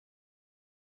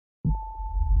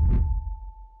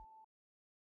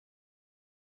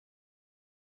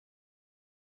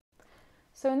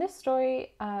So in this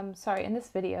story, in this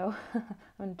video, I'm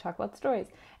going to talk about stories.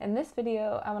 In this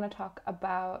video, I want to talk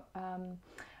about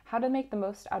how to make the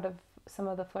most out of some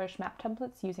of the Flourish map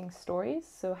templates using stories.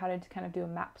 So how to kind of do a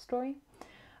map story.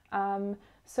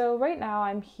 So right now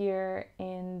I'm here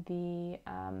in the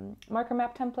marker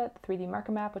map template, the 3D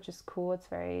marker map, which is cool. It's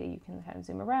you can kind of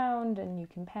zoom around and you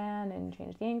can pan and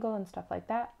change the angle and stuff like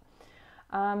that.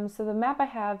 So the map I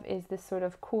have is this sort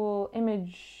of cool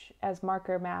image as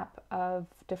marker map of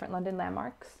different London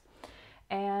landmarks.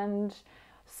 And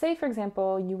say, for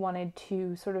example, you wanted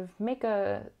to sort of make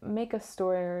a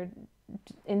story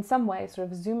in some way,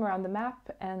 sort of zoom around the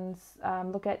map and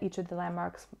look at each of the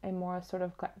landmarks in more sort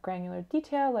of granular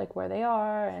detail, like where they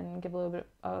are, and give a little bit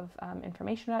of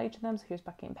information about each of them. So here's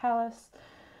Buckingham Palace.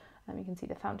 You can see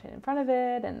the fountain in front of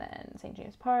it, and then St.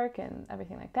 James Park and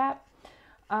everything like that.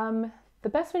 The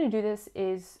best way to do this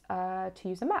is to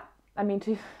use a map.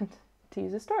 To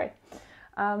use a story.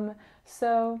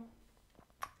 So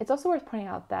it's also worth pointing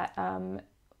out that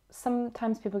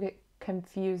sometimes people get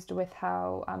confused with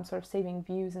how sort of saving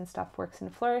views and stuff works in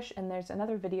Flourish, and there's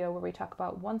another video where we talk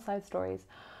about one-slide stories.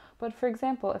 But for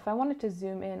example, if I wanted to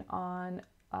zoom in on,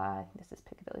 this is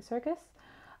Piccadilly Circus,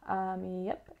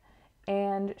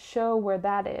 and show where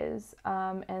that is,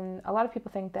 and a lot of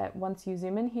people think that once you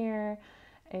zoom in here,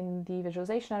 in the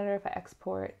visualization editor, if I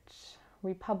export,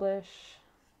 republish,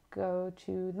 go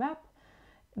to the map,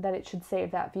 that it should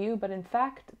save that view, but in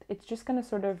fact, it's just going to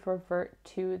sort of revert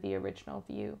to the original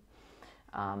view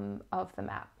of the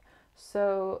map.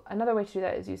 So another way to do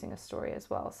that is using a story as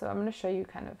well. So I'm going to show you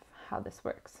kind of how this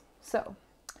works. So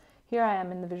here I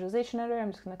am in the visualization editor.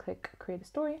 I'm just going to click create a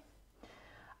story.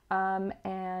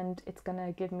 And it's going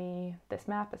to give me this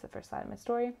map as the first slide of my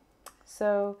story.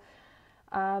 So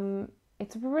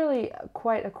it's really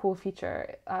quite a cool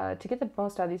feature. To get the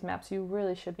most out of these maps, you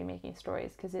really should be making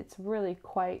stories because it's really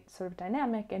quite sort of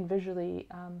dynamic and visually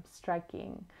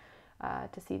striking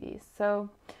to see these. So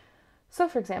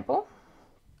for example,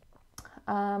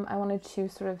 I wanted to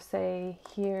sort of say,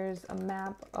 here's a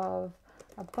map of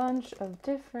a bunch of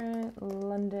different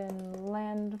London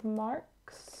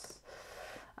landmarks,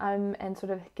 and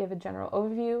sort of give a general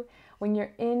overview. When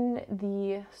you're in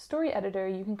the story editor,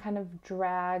 you can kind of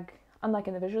drag. Unlike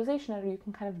in the visualization editor, you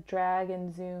can kind of drag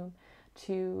and zoom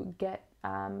to get,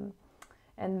 and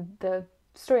the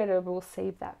story editor will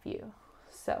save that view.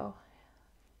 So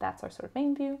that's our sort of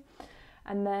main view.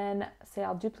 And then say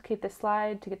I'll duplicate this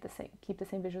slide to get keep the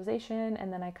same visualization,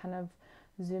 and then I kind of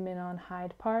zoom in on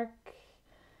Hyde Park,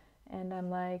 and I'm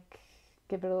like,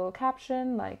 give it a little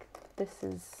caption, like this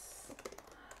is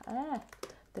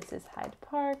Hyde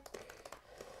Park,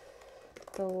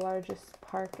 the largest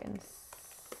park in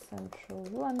central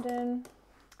London.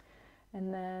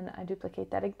 And then I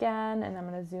duplicate that again, and I'm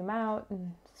going to zoom out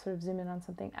and sort of zoom in on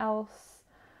something else.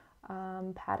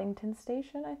 Paddington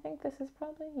Station, I think this is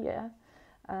probably, yeah.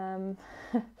 I'll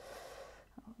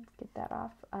get that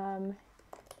off.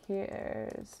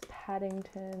 Here's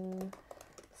Paddington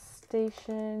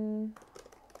Station,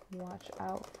 watch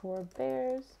out for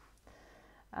bears.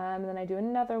 And then I do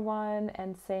another one,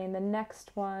 and say in the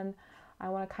next one, I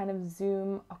want to kind of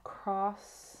zoom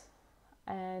across,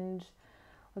 and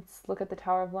let's look at the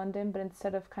Tower of London, but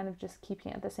instead of kind of just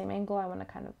keeping it at the same angle, I want to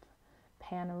kind of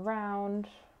pan around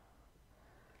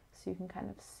so you can kind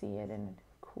of see it in a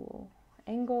cool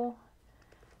angle.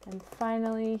 And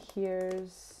finally,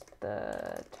 here's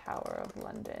the Tower of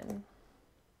London.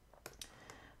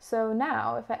 So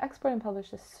now, if I export and publish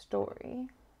this story,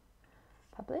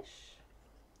 publish.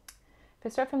 If I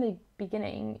start from the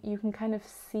beginning, you can kind of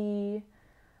see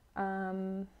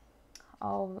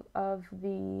all of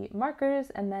the markers,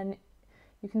 and then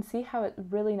you can see how it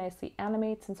really nicely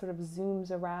animates and sort of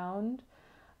zooms around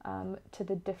to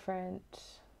the different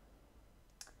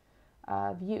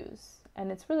views,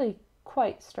 and it's really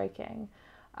quite striking.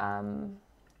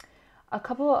 A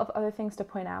couple of other things to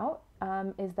point out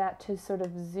is that to sort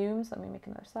of zoom, so let me make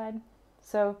another slide.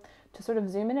 So to sort of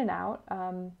zoom in and out,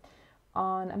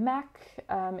 on a Mac,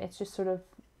 it's just sort of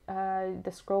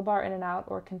the scroll bar in and out,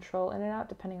 or control in and out,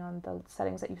 depending on the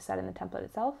settings that you've set in the template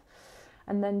itself.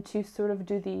 And then to sort of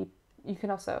do you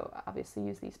can also obviously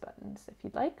use these buttons if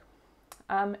you'd like.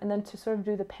 And then to sort of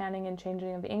do the panning and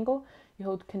changing of the angle, you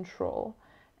hold control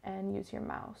and use your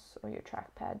mouse or your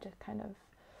trackpad to kind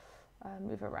of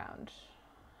move around.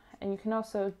 And you can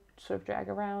also sort of drag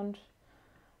around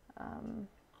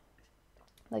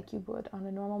like you would on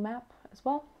a normal map as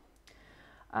well.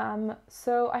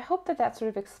 So I hope that sort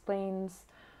of explains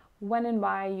when and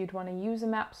why you'd want to use a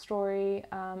map story,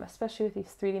 especially with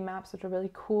these 3D maps, which are really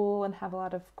cool and have a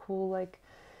lot of cool like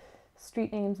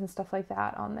street names and stuff like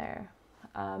that on there.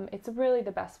 It's really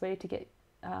the best way to get,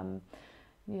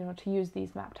 to use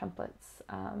these map templates.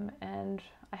 And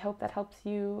I hope that helps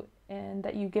you and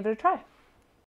that you give it a try.